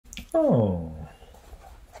Oh,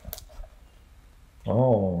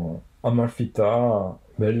 oh, Amalfita,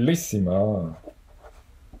 bellissima.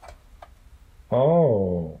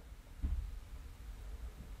 Oh,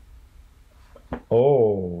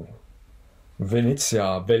 oh,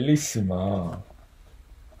 Venezia, bellissima.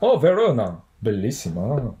 Oh, Verona,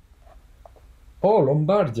 bellissima. Oh,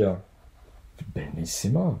 Lombardia,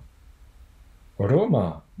 bellissima.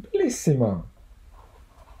 Roma, bellissima.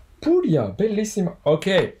 Puglia, bellissima.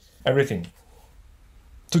 Okay, everything.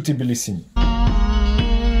 Tutti bellissimi.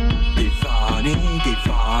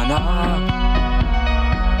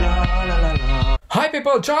 Hi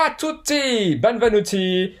people, ciao a tutti!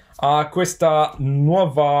 Benvenuti a questa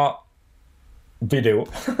nuova video.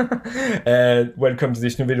 And welcome to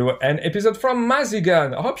this new video and episode from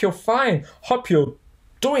Mazigan. I hope you're fine. Hope you're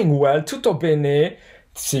doing well. Tutto bene.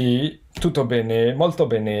 Sì, tutto bene, molto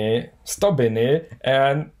bene, sto bene.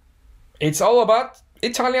 And it's all about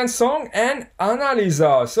Italian song and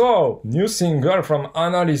Annalisa. So, new single from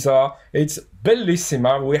Annalisa. It's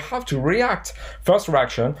Bellissima. We have to react, first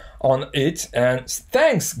reaction on it. And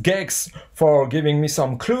thanks, Gex, for giving me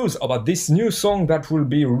some clues about this new song that will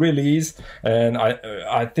be released. And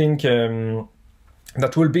I think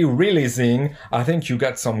that will be releasing. I think you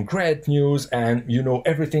got some great news and you know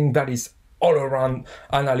everything that is all around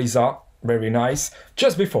Annalisa. Very nice.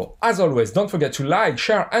 Just before, as always, don't forget to like,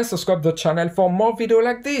 share and subscribe to the channel for more videos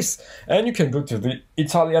like this. And you can go to the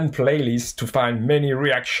Italian playlist to find many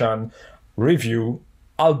reaction, review,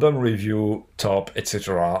 album review, top,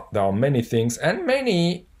 etc. There are many things and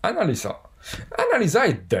many Annalisa. Annalisa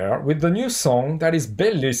is there with the new song that is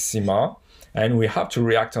Bellissima, and we have to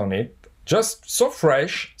react on it. Just so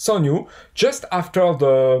fresh, so new, just after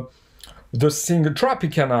the single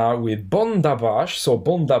Tropicana with Bondabash, so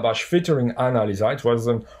Bondabash featuring Annalisa. It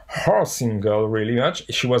wasn't her single really much,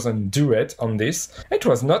 she was a duet on this. It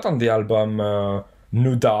was not on the album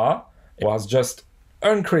Nuda, it was just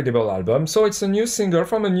an incredible album, so it's a new single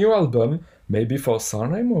from a new album, maybe for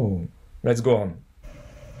Sanremo. Let's go on.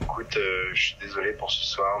 Écoute, je suis désolé pour ce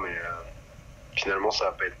soir, mais finalement ça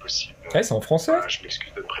va pas être possible. Hey, c'est en français? Voilà, je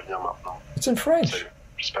m'excuse de te prévenir maintenant. It's in French. Salut,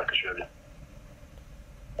 j'espère que tu vas bien.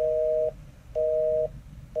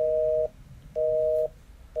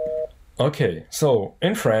 Okay, so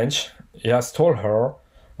in French, he has told her,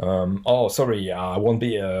 oh, sorry, I won't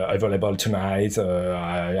be available tonight.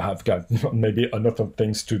 I have got maybe a lot of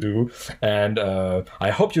things to do, and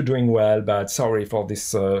I hope you're doing well, but sorry for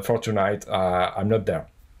this, for tonight, I'm not there.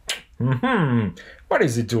 What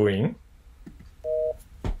is he doing?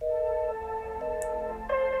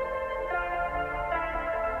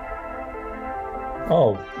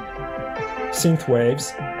 Oh, synth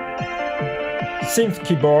waves. Synth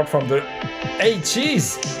keyboard from the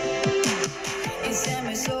 80s.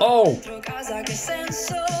 Oh!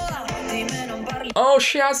 Oh,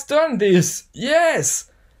 she has done this! Yes!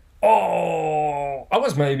 Oh! I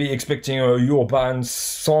was maybe expecting a urban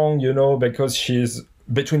song, you know, because she's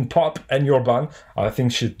between pop and urban. I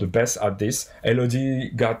think she's the best at this. Elodie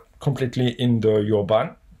got completely in the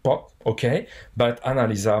urban pop, okay, but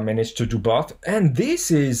Annalisa managed to do both. And this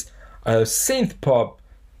is a synth pop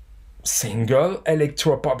single,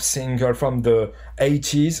 electropop single from the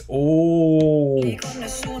 80s. Oh!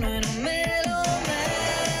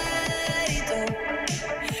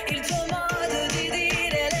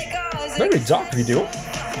 Very dark video.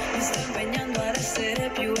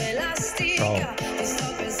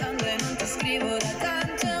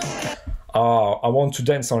 Oh, I want to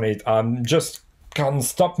dance on it. Just can't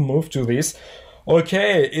stop move to this.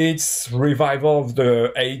 Okay, it's revival of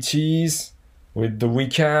the 80s. With The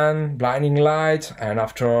Weeknd, Blinding Light, and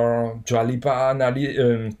after Dua Lipa,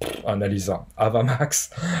 Annalisa, Ava Max,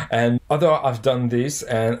 and other have done this,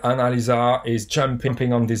 and Annalisa is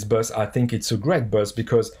jumping on this bus. I think it's a great bus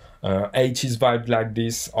because 80s vibe like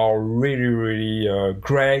this are really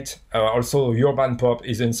great. Also, urban pop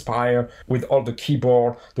is inspired with all the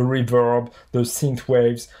keyboard, the reverb, the synth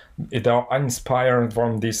waves. They are inspired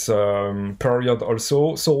from this period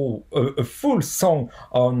also. So a full song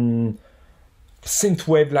on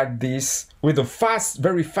synthwave like this with a fast,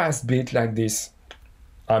 very fast beat like this.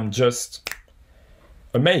 I'm just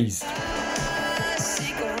amazed.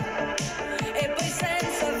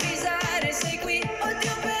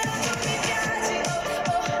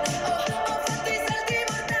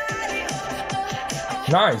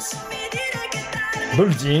 Nice.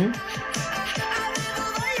 Building.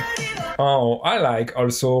 Oh, I like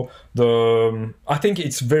also the, I think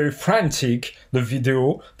it's very frantic, the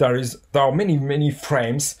video. There are many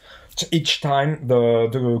frames each time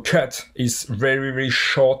the cut is very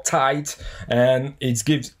short, tight, and it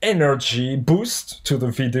gives energy boost to the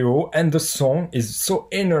video, and the song is so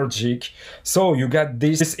energetic. So you got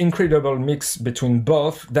this incredible mix between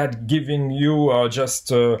both that giving you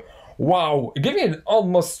just wow, giving it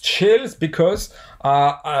almost chills, because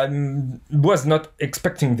I was not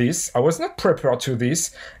expecting this. I was not prepared to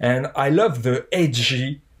this, and I love the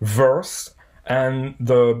edgy verse and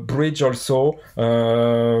the bridge also.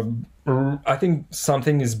 I think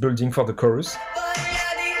something is building for the chorus.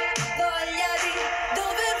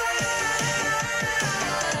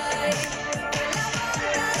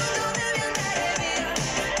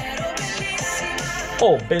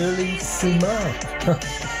 Oh, Bellissima!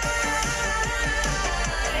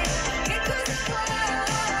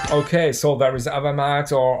 Okay, so there is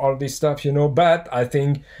Avamax or all this stuff, you know, but I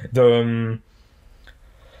think the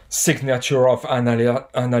signature of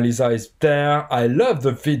Annalisa is there. I love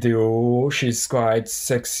the video. She's quite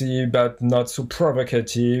sexy, but not so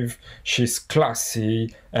provocative. She's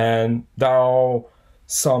classy, and there are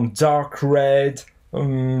some dark red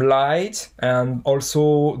light, and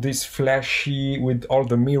also this flashy with all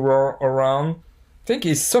the mirror around. I think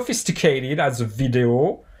it's sophisticated as a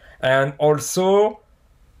video, and also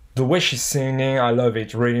the way she's singing, I love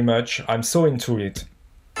it really much. I'm so into it.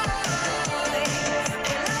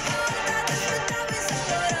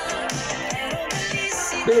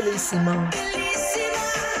 Bellissima.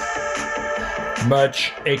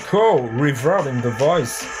 Much echo, reverb in the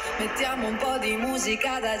voice.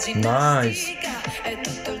 Nice.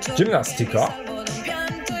 Ginnastica.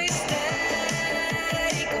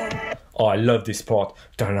 Oh, I love this part.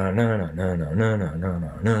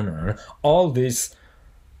 All this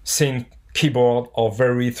synth keyboard are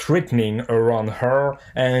very threatening around her,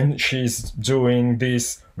 and she's doing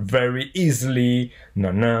this very easily.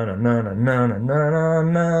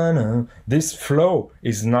 This flow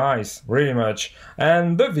is nice, really much,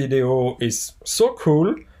 and the video is so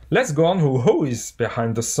cool. Let's go on who is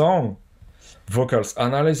behind the song. Vocals,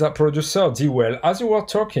 Annalisa. Producer, D-Well. As you were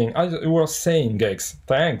talking, as you were saying, Gex,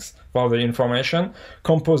 thanks for the information.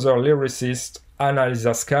 Composer, lyricist,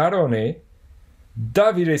 Annalisa Scarone.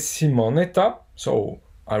 Davide Simonetta, so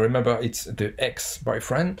I remember it's the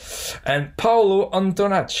ex-boyfriend, and Paolo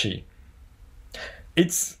Antonacci.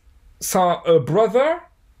 It's a brother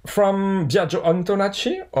from Biagio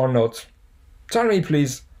Antonacci or not? Tell me,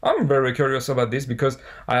 please. I'm very curious about this, because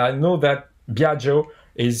I know that Biagio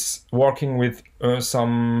is working with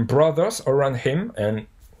some brothers around him, and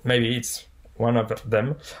maybe it's one of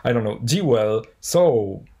them. I don't know. D-Well.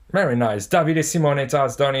 So very nice. Davide Simonetta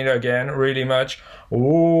has done it again, really much.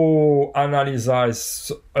 Oh, Annalisa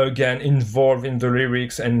is again involved in the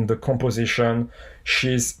lyrics and the composition.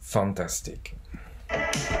 She's fantastic.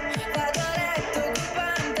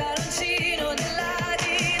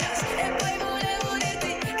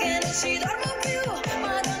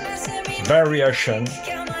 Variation.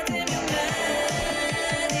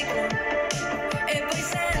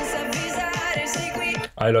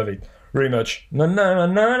 I love it. Very much. Na na na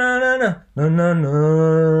na na na na na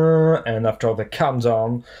na. And after the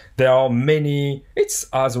countdown, there are many. It's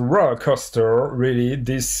as a roller coaster, really.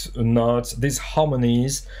 These notes, these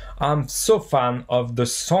harmonies. I'm so fan of the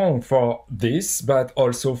song for this, but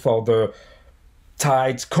also for the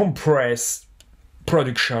tight, compressed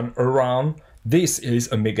production around. This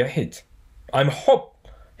is a mega hit. I'm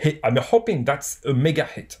hoping that's a mega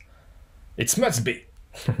hit. It must be.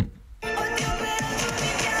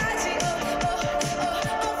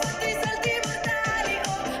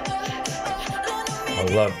 I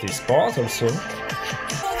love this part also.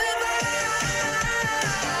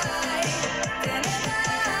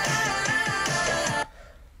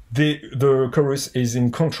 The chorus is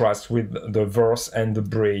in contrast with the verse and the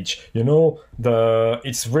bridge. You know,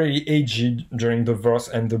 it's very edgy during the verse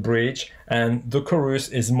and the bridge, and the chorus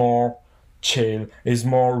is more chill, is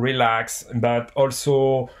more relaxed, but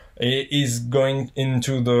also is going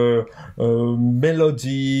into the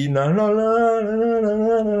melody,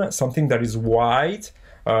 something that is wide.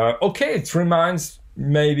 Okay, it's reminding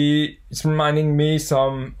me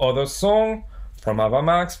some other song from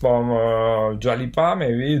Avamax, from Dua Lipa,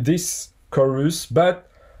 maybe this chorus, but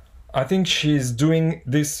I think she's doing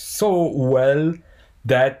this so well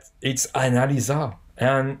that it's Annalisa,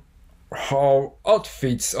 and her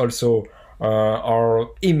outfits also, our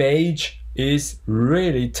image is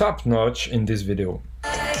really top notch in this video.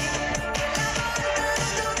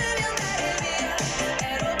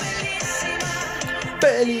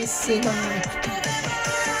 Bellissima.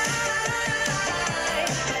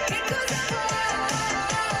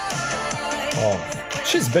 Oh,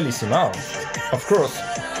 she's Bellissima, of course.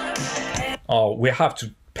 we have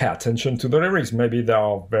to pay attention to the lyrics. Maybe they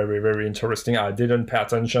are very, very interesting. I didn't pay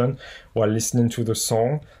attention while listening to the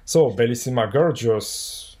song. So, Bellissima,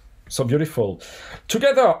 gorgeous, so beautiful.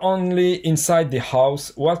 Together only inside the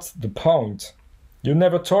house, what's the point? You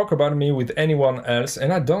never talk about me with anyone else,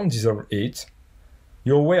 and I don't deserve it.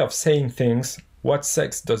 Your way of saying things, what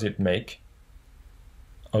sex does it make?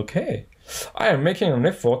 Okay. I am making an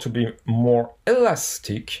effort to be more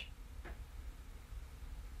elastic.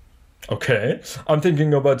 Okay, I'm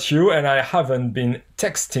thinking about you and I haven't been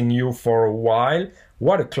texting you for a while.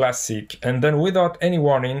 What a classic. And then without any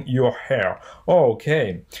warning, your hair.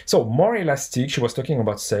 Okay, so more elastic, she was talking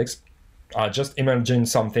about sex. I just imagined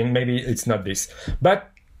something, maybe it's not this. But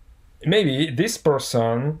maybe this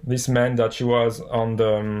person, this man that she was on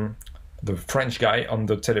the French guy on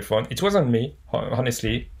the telephone, it wasn't me,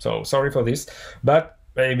 honestly, so sorry for this. But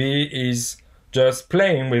maybe he's just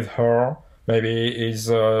playing with her. Maybe he's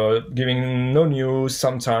giving no news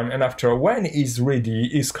sometime, and after, when he's ready,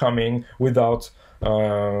 he's coming without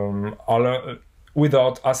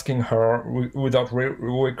asking her, without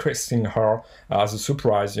requesting her as a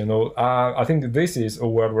surprise, you know. I think this is a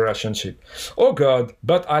weird relationship. Oh God,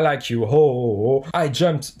 but I like you. Oh, I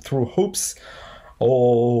jumped through hoops.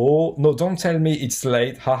 Oh, no, don't tell me it's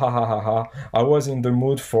late. Ha ha ha ha ha. I was in the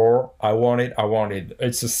mood for I want it.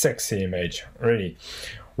 It's a sexy image, really.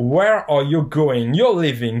 Where are you going? You're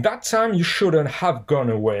leaving. That time you shouldn't have gone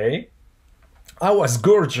away. I was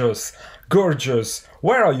gorgeous. Gorgeous.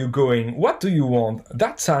 Where are you going? What do you want?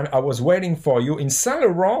 That time I was waiting for you in Saint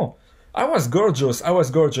Laurent. I was gorgeous.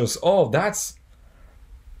 Oh, that's...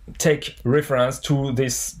 Take reference to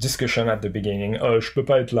this discussion at the beginning. Je peux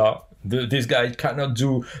pas être là. This guy cannot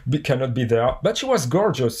be there. But she was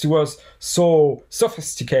gorgeous. She was so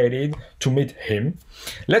sophisticated to meet him.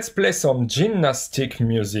 Let's play some gymnastic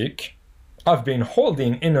music. I've been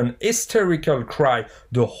holding in an hysterical cry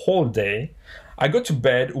the whole day. I go to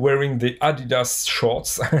bed wearing the Adidas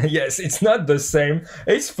shorts. Yes, it's not the same.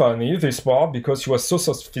 It's funny, this part, because she was so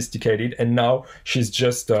sophisticated and now she's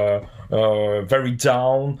just very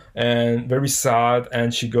down and very sad,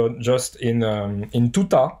 and she got just in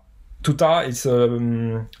tuta. Tuta is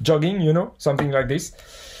jogging, you know, something like this.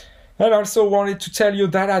 And also wanted to tell you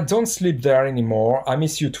that I don't sleep there anymore. I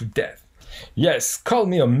miss you to death. Yes, call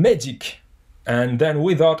me a medic. And then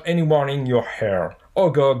without any warning, your hair. Oh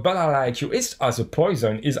God, but I like you. It's as a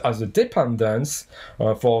poison, it's as a dependence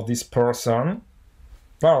for this person.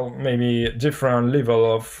 Well, maybe different level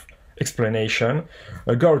of explanation.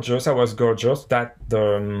 Gorgeous, I was gorgeous. That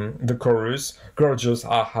the chorus. Gorgeous,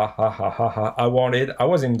 ha ha ha ha ha ha. I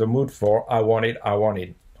was in the mood for, I wanted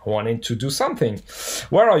to do something.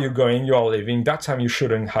 Where are you going? You are leaving. That time you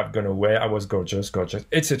shouldn't have gone away. I was gorgeous,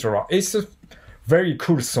 etc. It's a very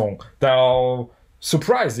cool song. There are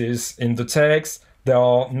surprises in the text. There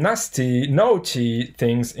are nasty, naughty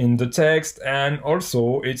things in the text, and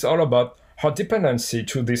also it's all about her dependency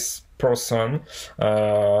to this person.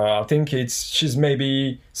 I think she's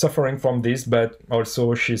maybe suffering from this, but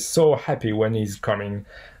also she's so happy when he's coming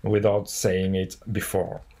without saying it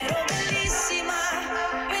before.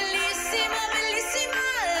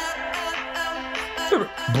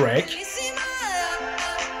 Break.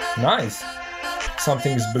 Nice.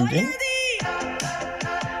 Something's building.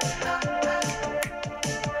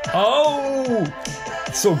 Oh,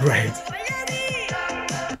 so great.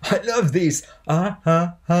 I love this.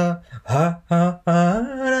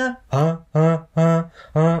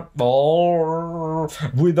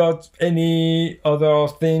 Without any other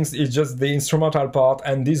things, it's just the instrumental part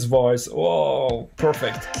and this voice. Oh,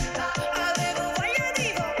 perfect.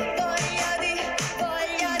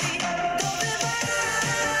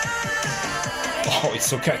 Oh, it's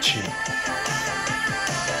so catchy.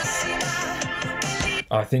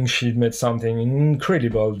 I think she made something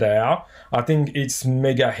incredible there. I think it's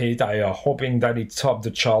mega hit. I am hoping that it topped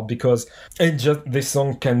the chart, because this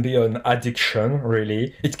song can be an addiction,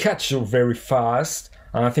 really. It catches you very fast,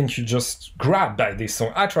 and I think you just grabbed by this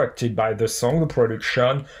song, attracted by the song, the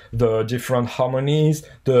production, the different harmonies,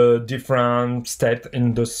 the different steps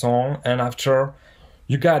in the song, and after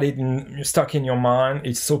you got it stuck in your mind.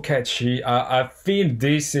 It's so catchy. I feel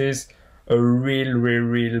this is a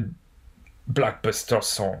real blockbuster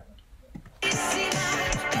song.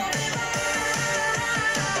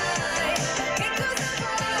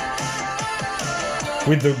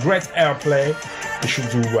 With the great airplay, it should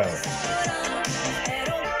do well.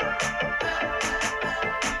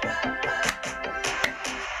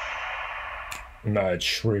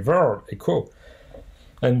 Much reverb, echo.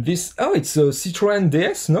 And this, oh, it's a Citroën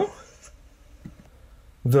DS, no?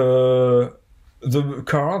 the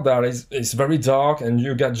car that is very dark and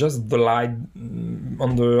you get just the light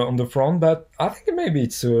on the front, but I think maybe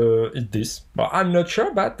it's this, but I'm not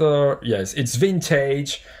sure. But yes, it's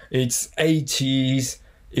vintage, it's 80s,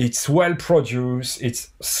 it's well produced,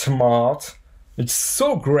 it's smart, it's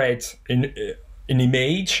so great in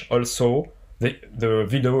image also. The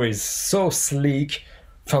video is so sleek,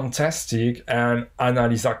 fantastic, and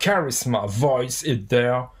Annalisa charisma voice is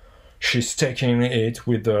there. She's taking it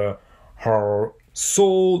with her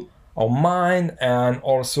soul, our mind, and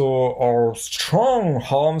also our strong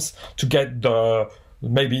arms to get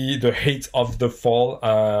maybe the hit of the fall,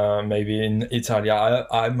 maybe in Italy.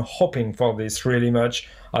 I'm hoping for this really much.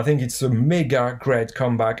 I think it's a mega great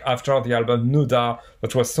comeback after the album Nuda,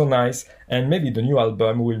 that was so nice, and maybe the new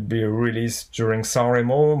album will be released during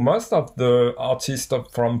Sanremo. Most of the artists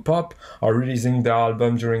from pop are releasing their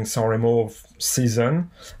album during Sanremo season,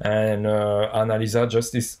 and Annalisa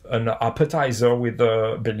just is an appetizer with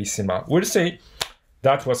Bellissima. We'll see.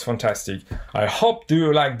 That was fantastic. I hope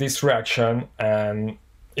you like this reaction, and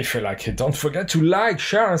if you like it, don't forget to like,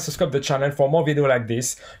 share, and subscribe to the channel for more videos like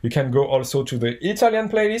this. You can go also to the Italian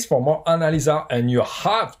playlist for more Annalisa, and you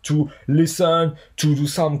have to listen, to do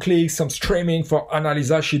some clicks, some streaming for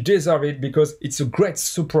Annalisa. She deserves it because it's a great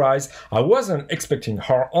surprise. I wasn't expecting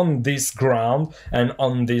her on this ground and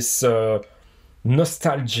on this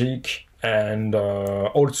nostalgic and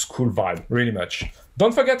old school vibe, really much.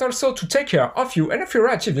 Don't forget also to take care of you and of your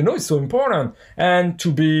achieve, you know it's so important, and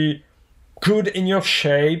to be good in your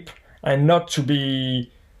shape and not to be,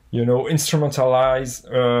 you know, instrumentalized.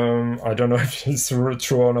 I don't know if it's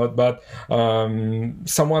true or not, but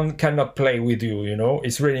someone cannot play with you, you know,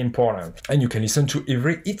 it's really important. And you can listen to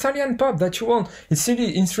every Italian pop that you want in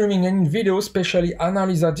CD, in streaming, and in video, especially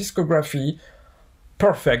Annalisa discography.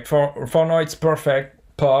 Perfect, for now it's perfect.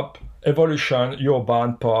 Pop, evolution,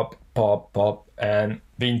 urban pop, and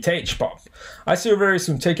vintage pop. I see you very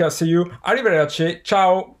soon. Take care. See you. Arrivederci.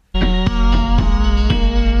 Ciao.